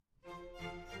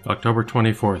October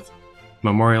 24th,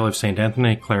 Memorial of St.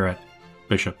 Anthony Claret,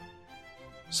 Bishop.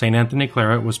 St. Anthony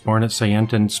Claret was born at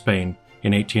Saint in Spain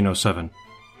in 1807.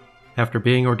 After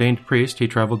being ordained priest, he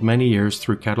traveled many years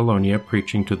through Catalonia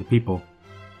preaching to the people.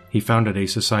 He founded a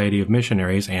society of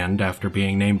missionaries and, after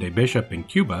being named a bishop in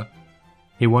Cuba,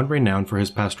 he won renown for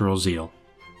his pastoral zeal.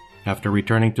 After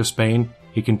returning to Spain,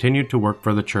 he continued to work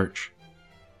for the Church.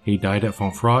 He died at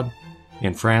Fontfroid,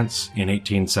 in France, in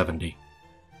 1870.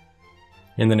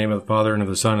 In the name of the Father, and of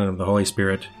the Son, and of the Holy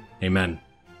Spirit. Amen.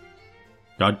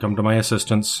 God, come to my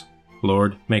assistance.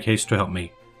 Lord, make haste to help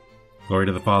me. Glory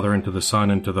to the Father, and to the Son,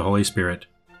 and to the Holy Spirit,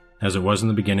 as it was in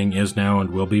the beginning, is now, and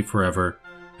will be forever.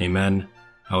 Amen.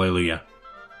 Alleluia.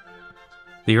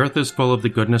 The earth is full of the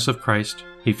goodness of Christ.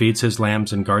 He feeds his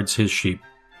lambs and guards his sheep.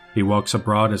 He walks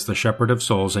abroad as the shepherd of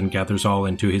souls and gathers all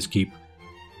into his keep.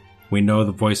 We know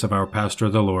the voice of our pastor,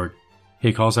 the Lord.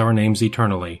 He calls our names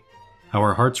eternally.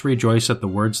 Our hearts rejoice at the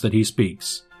words that he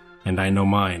speaks, and I know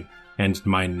mine, and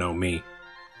mine know me.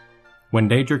 When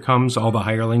danger comes, all the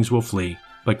hirelings will flee,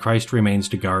 but Christ remains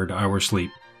to guard our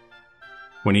sleep.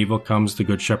 When evil comes, the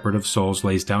good shepherd of souls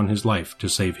lays down his life to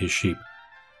save his sheep.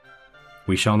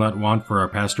 We shall not want, for our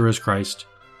pastor is Christ.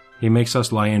 He makes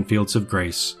us lie in fields of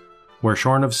grace, where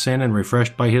shorn of sin and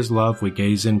refreshed by his love, we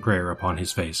gaze in prayer upon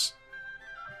his face.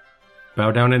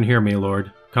 Bow down and hear me,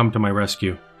 Lord. Come to my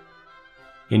rescue.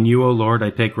 In you, O Lord, I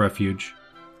take refuge.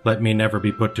 Let me never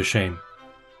be put to shame.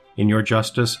 In your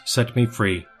justice, set me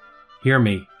free. Hear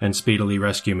me, and speedily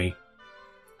rescue me.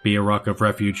 Be a rock of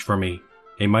refuge for me,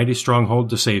 a mighty stronghold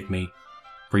to save me.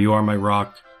 For you are my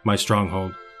rock, my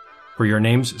stronghold. For your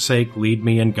name's sake, lead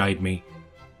me and guide me.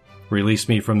 Release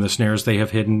me from the snares they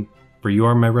have hidden, for you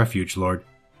are my refuge, Lord.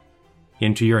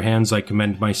 Into your hands I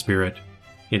commend my spirit.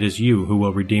 It is you who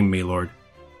will redeem me, Lord.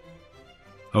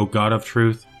 O God of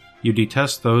truth, you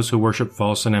detest those who worship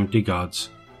false and empty gods.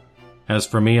 As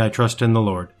for me, I trust in the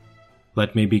Lord.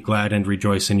 Let me be glad and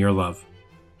rejoice in your love.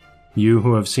 You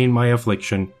who have seen my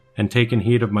affliction and taken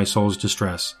heed of my soul's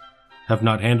distress, have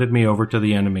not handed me over to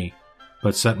the enemy,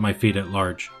 but set my feet at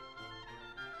large.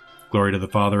 Glory to the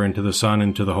Father, and to the Son,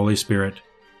 and to the Holy Spirit,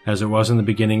 as it was in the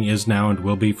beginning, is now, and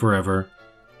will be forever.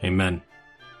 Amen.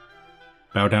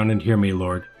 Bow down and hear me,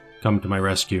 Lord. Come to my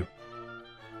rescue.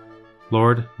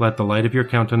 Lord, let the light of your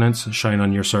countenance shine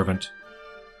on your servant.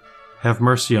 Have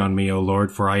mercy on me, O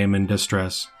Lord, for I am in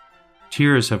distress.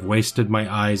 Tears have wasted my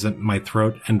eyes, and my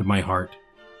throat, and my heart.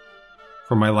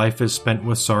 For my life is spent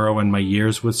with sorrow, and my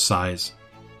years with sighs.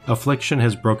 Affliction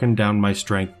has broken down my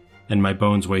strength, and my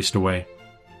bones waste away.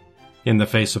 In the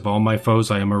face of all my foes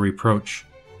I am a reproach,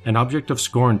 an object of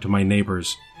scorn to my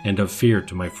neighbors, and of fear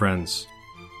to my friends.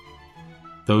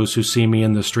 Those who see me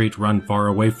in the street run far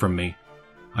away from me.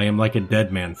 I am like a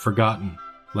dead man, forgotten,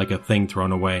 like a thing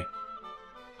thrown away.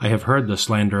 I have heard the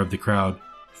slander of the crowd.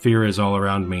 Fear is all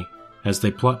around me, as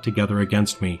they plot together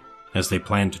against me, as they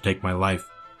plan to take my life.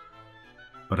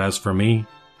 But as for me,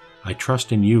 I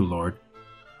trust in you, Lord.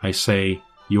 I say,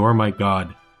 you are my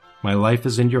God. My life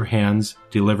is in your hands.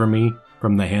 Deliver me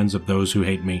from the hands of those who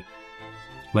hate me.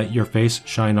 Let your face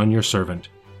shine on your servant.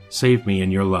 Save me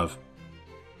in your love.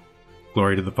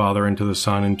 Glory to the Father, and to the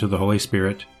Son, and to the Holy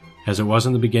Spirit, as it was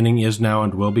in the beginning, is now,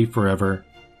 and will be forever.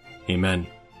 Amen.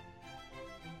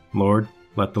 Lord,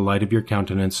 let the light of your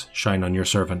countenance shine on your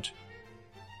servant.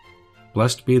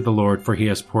 Blessed be the Lord, for he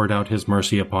has poured out his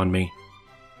mercy upon me.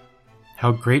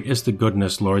 How great is the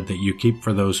goodness, Lord, that you keep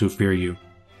for those who fear you,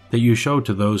 that you show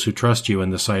to those who trust you in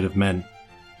the sight of men.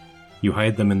 You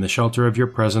hide them in the shelter of your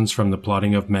presence from the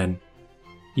plotting of men.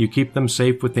 You keep them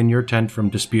safe within your tent from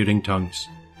disputing tongues.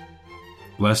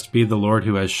 Blessed be the Lord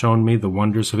who has shown me the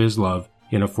wonders of his love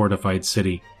in a fortified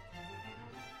city.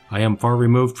 I am far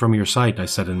removed from your sight, I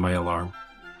said in my alarm.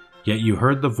 Yet you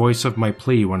heard the voice of my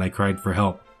plea when I cried for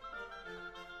help.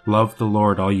 Love the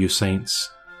Lord, all you saints.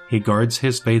 He guards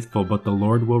his faithful, but the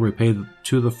Lord will repay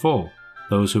to the full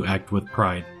those who act with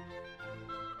pride.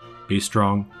 Be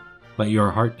strong. Let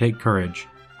your heart take courage,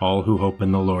 all who hope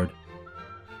in the Lord.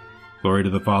 Glory to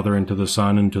the Father, and to the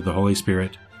Son, and to the Holy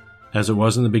Spirit, as it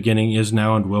was in the beginning, is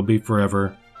now, and will be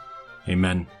forever.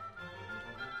 Amen.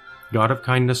 God of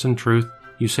kindness and truth,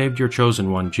 you saved your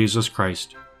chosen one, Jesus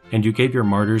Christ, and you gave your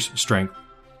martyrs strength.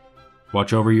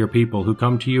 Watch over your people who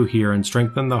come to you here, and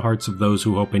strengthen the hearts of those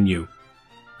who hope in you,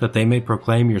 that they may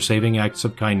proclaim your saving acts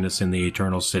of kindness in the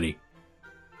eternal city.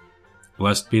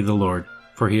 Blessed be the Lord,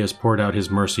 for he has poured out his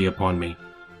mercy upon me.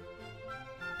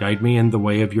 Guide me in the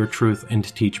way of your truth and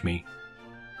teach me,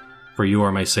 for you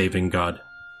are my saving God.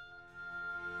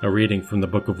 A reading from the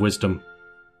Book of Wisdom.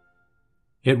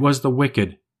 It was the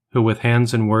wicked who with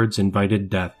hands and words invited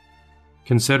death,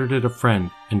 considered it a friend,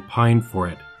 and pined for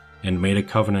it, and made a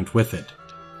covenant with it.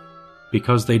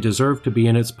 Because they deserve to be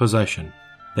in its possession,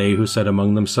 they who said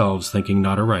among themselves, thinking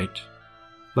not aright,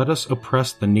 let us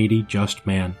oppress the needy just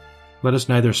man. Let us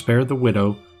neither spare the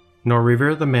widow, nor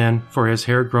revere the man for his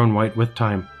hair grown white with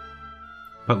time.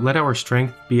 But let our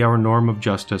strength be our norm of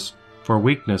justice, for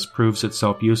weakness proves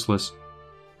itself useless.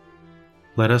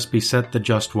 Let us beset the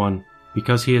just one,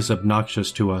 because he is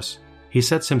obnoxious to us. He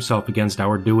sets himself against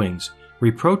our doings,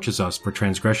 reproaches us for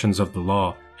transgressions of the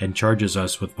law, and charges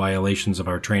us with violations of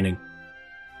our training.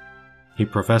 He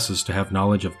professes to have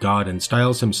knowledge of God and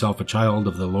styles himself a child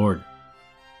of the Lord.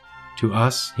 To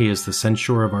us he is the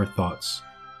censure of our thoughts.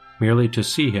 Merely to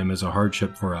see him is a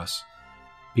hardship for us,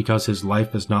 because his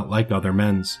life is not like other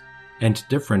men's, and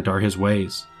different are his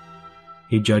ways.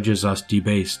 He judges us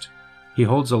debased. He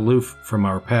holds aloof from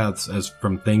our paths as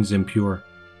from things impure.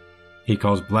 He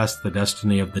calls blessed the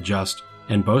destiny of the just,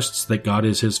 and boasts that God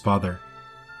is his Father.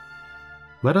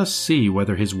 Let us see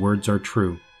whether his words are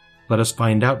true. Let us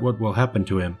find out what will happen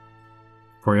to him.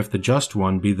 For if the just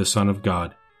one be the Son of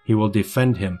God, he will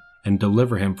defend him and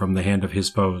deliver him from the hand of his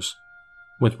foes.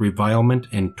 With revilement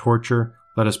and torture,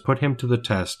 let us put him to the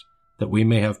test, that we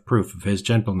may have proof of his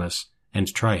gentleness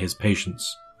and try his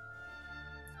patience.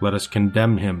 Let us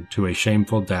condemn him to a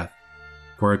shameful death,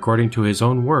 for according to his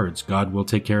own words God will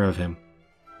take care of him.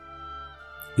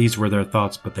 These were their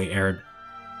thoughts, but they erred.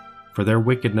 For their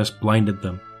wickedness blinded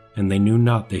them, and they knew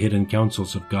not the hidden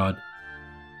counsels of God.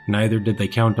 Neither did they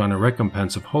count on a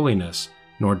recompense of holiness,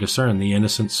 nor discern the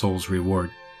innocent soul's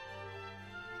reward.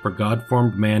 For God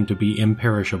formed man to be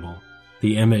imperishable,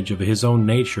 the image of his own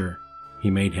nature he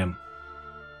made him.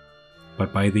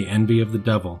 But by the envy of the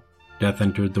devil, death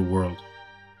entered the world,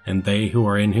 and they who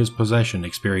are in his possession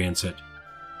experience it.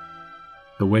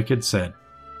 The wicked said,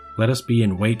 let us be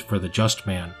in wait for the just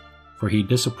man, for he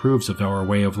disapproves of our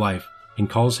way of life, and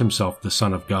calls himself the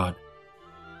Son of God.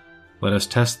 Let us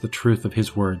test the truth of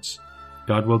his words.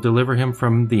 God will deliver him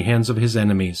from the hands of his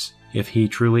enemies, if he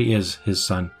truly is his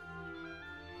Son.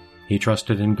 He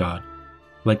trusted in God.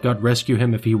 Let God rescue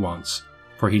him if he wants,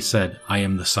 for he said, I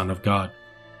am the Son of God.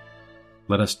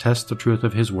 Let us test the truth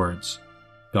of his words.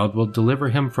 God will deliver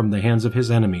him from the hands of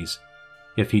his enemies,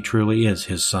 if he truly is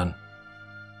his Son.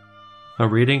 A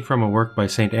reading from a work by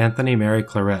St. Anthony Mary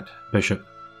Claret, Bishop.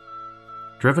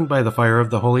 Driven by the fire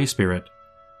of the Holy Spirit,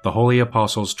 the holy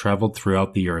apostles traveled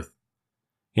throughout the earth.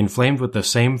 Inflamed with the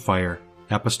same fire,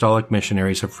 apostolic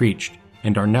missionaries have reached,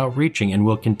 and are now reaching and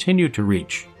will continue to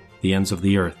reach, the ends of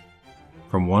the earth,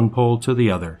 from one pole to the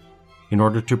other, in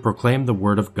order to proclaim the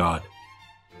word of God.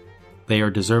 They are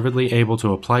deservedly able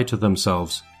to apply to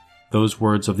themselves those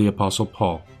words of the Apostle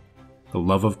Paul, the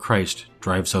love of Christ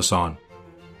drives us on.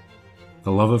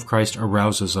 The love of Christ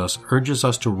arouses us, urges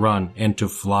us to run and to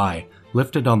fly,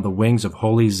 lifted on the wings of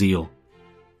holy zeal.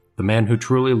 The man who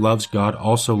truly loves God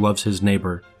also loves his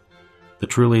neighbor. The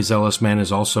truly zealous man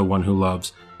is also one who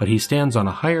loves, but he stands on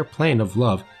a higher plane of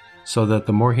love, so that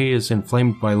the more he is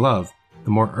inflamed by love,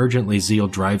 the more urgently zeal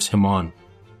drives him on.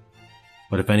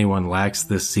 But if anyone lacks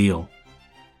this zeal,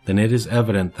 then it is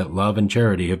evident that love and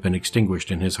charity have been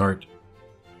extinguished in his heart.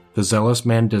 The zealous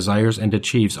man desires and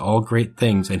achieves all great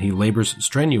things, and he labors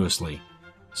strenuously,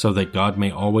 so that God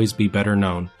may always be better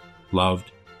known,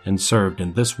 loved, and served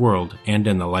in this world and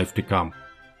in the life to come,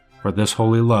 for this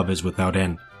holy love is without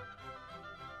end.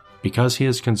 Because he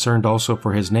is concerned also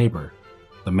for his neighbor,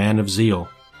 the man of zeal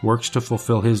works to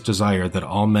fulfill his desire that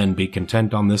all men be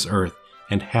content on this earth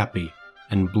and happy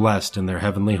and blessed in their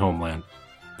heavenly homeland,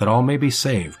 that all may be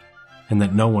saved, and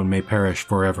that no one may perish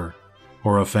forever,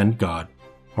 or offend God,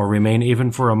 or remain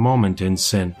even for a moment in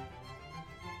sin.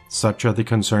 Such are the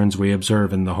concerns we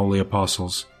observe in the holy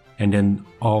apostles, and in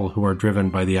all who are driven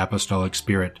by the apostolic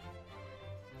spirit.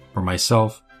 For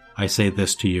myself, I say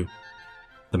this to you.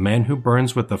 The man who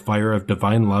burns with the fire of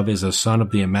divine love is a son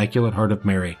of the Immaculate Heart of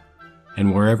Mary,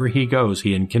 and wherever he goes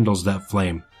he enkindles that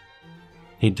flame.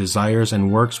 He desires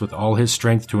and works with all his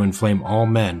strength to inflame all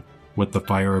men with the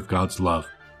fire of God's love.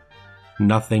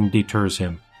 Nothing deters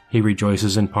him. He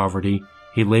rejoices in poverty,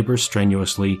 he labors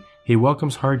strenuously, he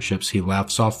welcomes hardships, he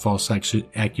laughs off false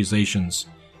accusations,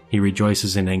 he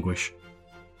rejoices in anguish.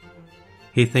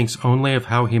 He thinks only of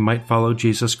how he might follow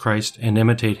Jesus Christ and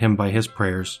imitate him by his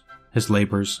prayers, his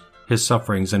labors, his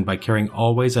sufferings, and by caring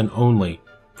always and only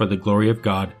for the glory of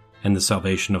God and the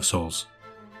salvation of souls.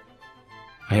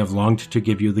 I have longed to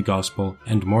give you the gospel,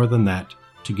 and more than that,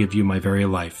 to give you my very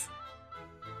life.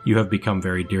 You have become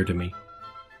very dear to me.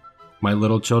 My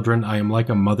little children, I am like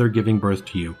a mother giving birth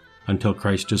to you, until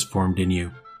Christ is formed in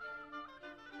you.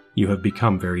 You have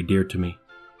become very dear to me.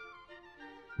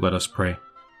 Let us pray.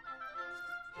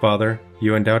 Father,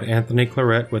 you endowed Anthony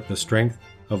Claret with the strength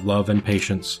of love and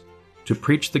patience to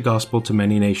preach the gospel to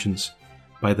many nations.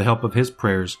 By the help of his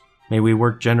prayers, may we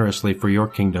work generously for your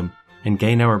kingdom and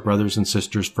gain our brothers and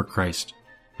sisters for Christ,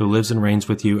 who lives and reigns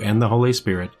with you and the Holy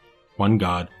Spirit, one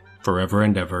God, forever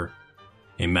and ever.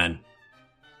 Amen.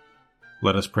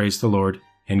 Let us praise the Lord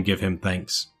and give him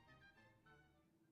thanks.